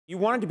You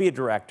wanted to be a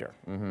director,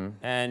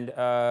 and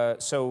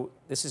so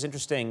this is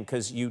interesting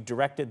because you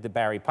directed the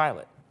Barry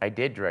pilot. I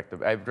did direct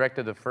I've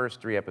directed the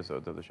first 3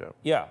 episodes of the show.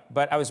 Yeah,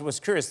 but I was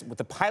curious, with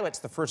the pilot's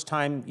the first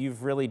time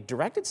you've really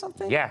directed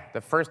something? Yeah,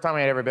 the first time I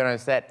had ever been on a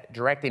set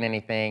directing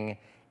anything,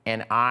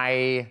 and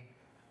I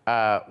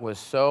was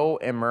so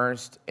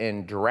immersed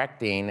in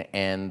directing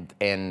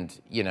and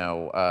you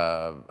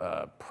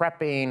know,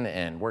 prepping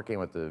and working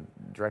with the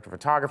director of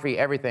photography,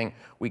 everything.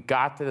 We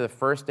got to the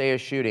first day of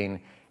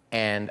shooting,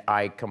 and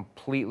I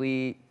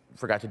completely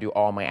forgot to do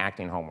all my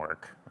acting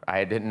homework.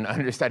 I didn't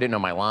understand, I didn't know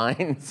my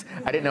lines.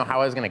 I didn't know how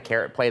I was gonna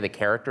play the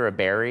character of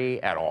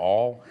Barry at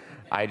all.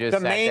 I just the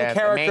main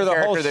character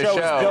the whole show is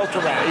built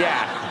around.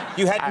 Yeah.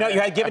 You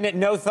had given it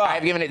no thought.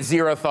 I've given it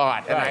 0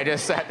 thought, and I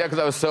just sat there because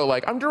I was so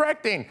like, I'm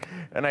directing.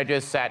 And I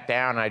just sat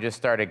down and I just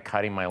started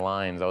cutting my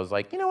lines. I was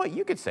like, you know what,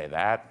 you could say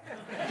that.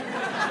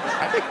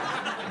 I think,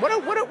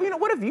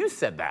 what if you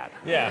said that?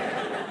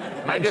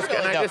 Yeah. I just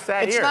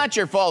sat here. It's not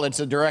your fault, it's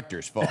the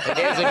director's fault. It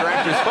is the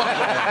director's fault.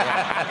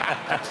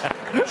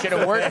 Should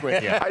have worked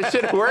with you. I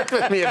should have worked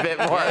with me a bit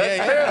more.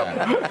 That's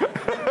true.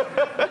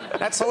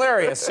 That's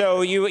hilarious.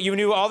 So you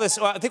knew all this.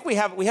 Well, I think we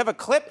have a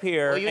clip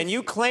here, and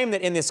you claim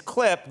that in this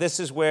clip, this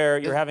is where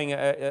you're having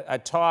a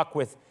talk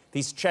with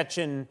these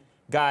Chechen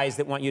guys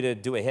that want you to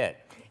do a hit.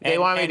 They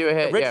want me to do a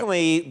hit,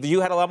 originally, you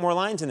had a lot more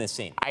lines in this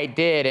scene. I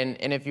did,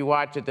 and if you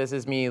watch it, this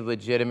is me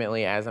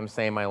legitimately, as I'm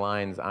saying my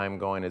lines, I'm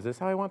going, is this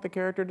how I want the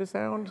character to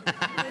sound?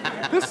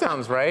 This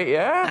sounds right,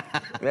 yeah?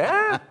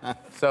 Yeah?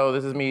 So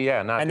this is me,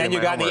 yeah, not And then you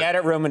got in the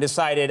edit room and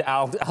decided,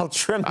 I'll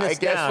trim this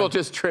down. I guess we'll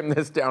just trim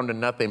this down to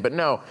nothing. But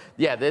no,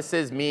 yeah, this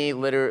is me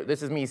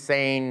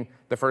saying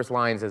the first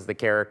lines as the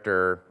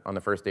character on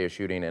the first day of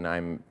shooting, and I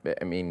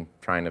mean,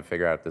 trying to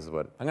figure out this is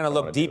what I'm gonna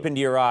look deep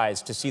into your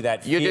eyes to see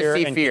that fear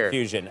and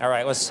confusion. All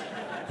right, let's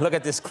look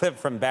at this clip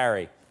from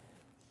Barry.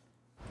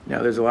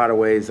 Now, there's a lot of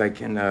ways I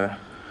can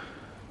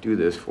do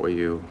this for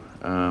you.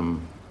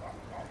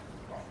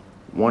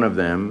 One of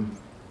them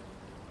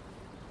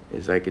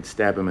is I could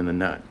stab him in the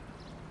nut.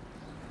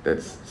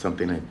 That's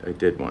something I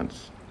did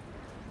once,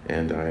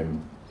 and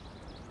I'm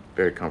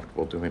very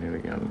comfortable doing it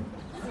again.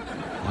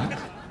 What?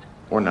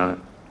 Or not.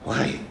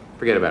 Why?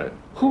 Forget about it.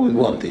 Who would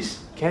want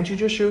this? Can't you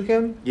just shoot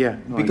him? Yeah.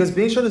 No, because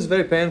being shot is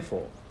very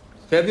painful.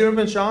 Have you ever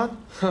been shot?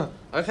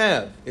 I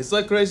have. It's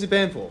like crazy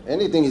painful.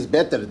 Anything is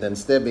better than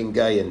stabbing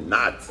guy in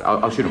nuts.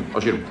 I'll shoot him. I'll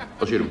shoot him.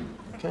 I'll shoot him.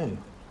 Okay.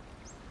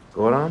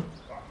 Go on.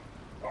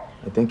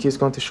 I think he's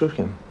going to shoot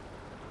him.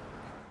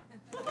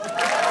 It's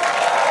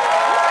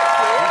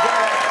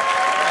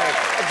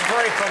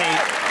very funny.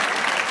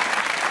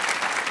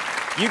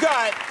 You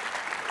got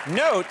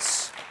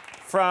notes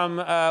from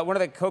one of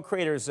the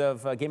co-creators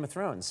of Game of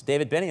Thrones,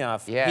 David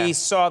Benioff. Yeah. He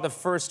saw the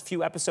first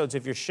few episodes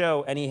of your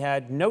show, and he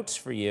had notes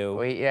for you.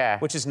 Wait, yeah.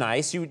 Which is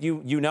nice.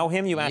 You know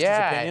him? You asked his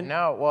opinion? Yeah,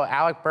 no. Well,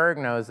 Alec Berg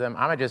knows him.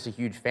 I'm just a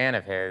huge fan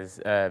of his.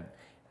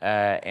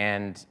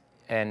 And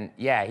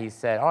yeah, he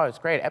said, oh, it's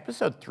great.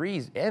 Episode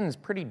 3 ends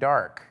pretty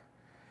dark.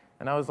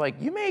 And I was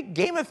like, you make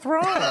Game of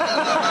Thrones. I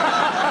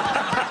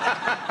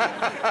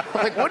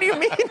was like, what do you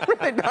mean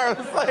really dark?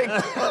 I was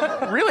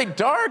like, really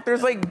dark?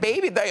 There's like we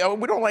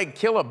don't like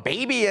kill a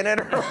baby in it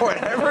or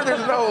whatever.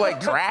 There's no like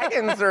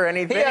dragons or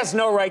anything. He has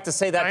no right to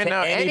say that to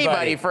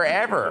anybody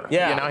forever.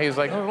 Yeah. You know, he was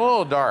like, a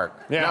little dark.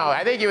 Yeah. No,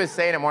 I think he was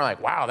saying it more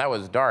like, wow, that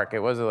was dark. It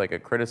wasn't like a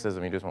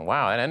criticism. He just went,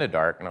 wow, that ended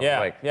dark. And I was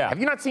like, have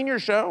you not seen your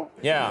show?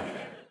 Yeah.